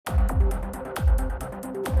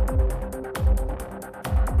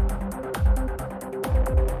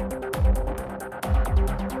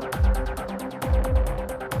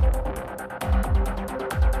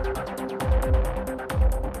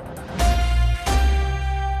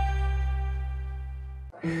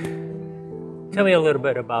Tell me a little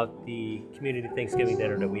bit about the community Thanksgiving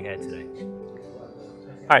dinner that we had today.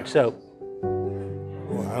 All right, so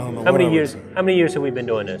Well, I don't know how what I many would years? say. How many years have we been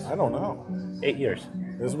doing this? I don't know. 8 years.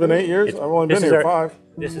 It's been 8 years? I've only This been is here our- 5.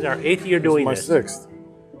 This is our 8th year This is doing my this. 6th.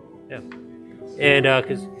 Yeah, and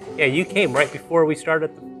because you came right before we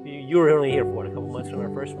started. You were only here for what, a couple months on our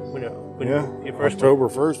first. When Yeah, your first October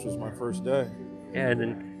 1st was my first day. And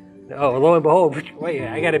then, oh, lo and behold, wait,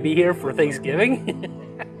 I got to be here for Thanksgiving.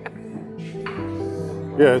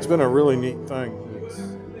 Yeah, it's been a really neat thing.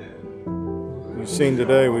 You've seen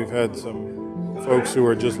today, we've had some folks who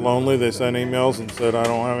are just lonely. They sent emails and said, I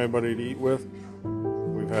don't have anybody to eat with.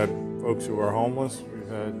 We've had folks who are homeless. We've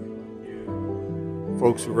had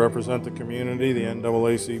folks who represent the community, the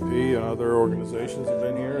NAACP and other organizations have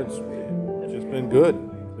been here. It's just been good.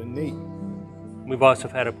 It's been neat. We've also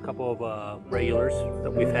had a couple of regulars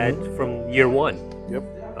that we've had from year one. Yep.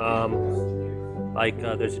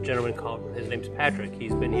 There's a gentleman called, his name's Patrick.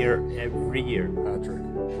 He's been here every year. Patrick,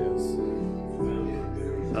 yes.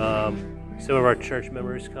 Some of our church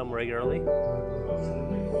members come regularly.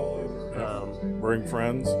 Bring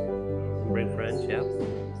friends. Bring friends, yeah.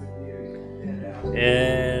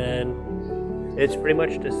 And it's pretty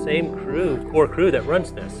much the same core crew that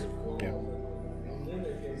runs this. Yeah.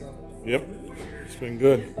 Yep. It's been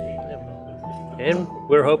good. And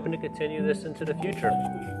we're hoping to continue this into the future.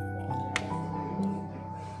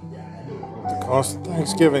 The cost of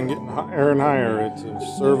Thanksgiving getting higher and higher. It's a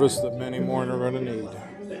service that many more are going to need.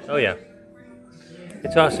 Oh yeah.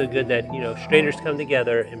 It's also good that strangers come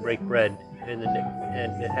together and break bread and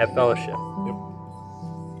have fellowship. Yep.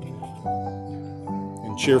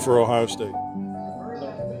 And cheer for Ohio State.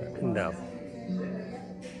 No,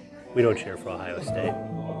 we don't cheer for Ohio State.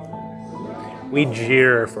 We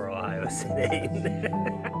jeer for Ohio State.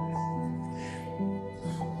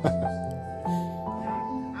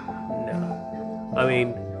 No, I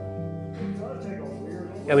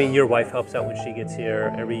mean, your wife helps out when she gets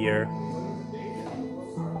here every year.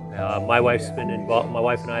 My wife's been involved. My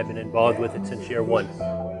wife and I have been involved with it since year one,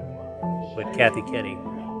 with Kathy Kenny.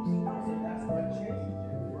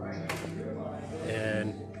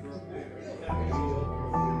 And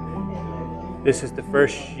this is the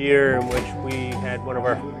first year in which we had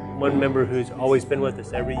one member who's always been with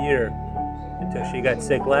us every year until she got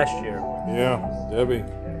sick last year. Yeah, Debbie.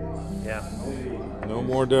 Yeah. No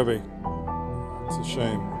more Debbie. It's a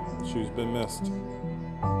shame. She's been missed.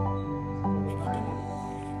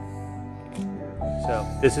 So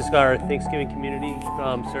this is our Thanksgiving community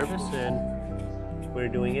service, and we're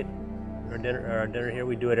doing it. Our dinner here.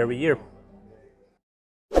 We do it every year.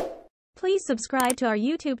 Please subscribe to our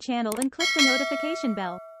YouTube channel and click the notification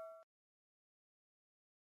bell.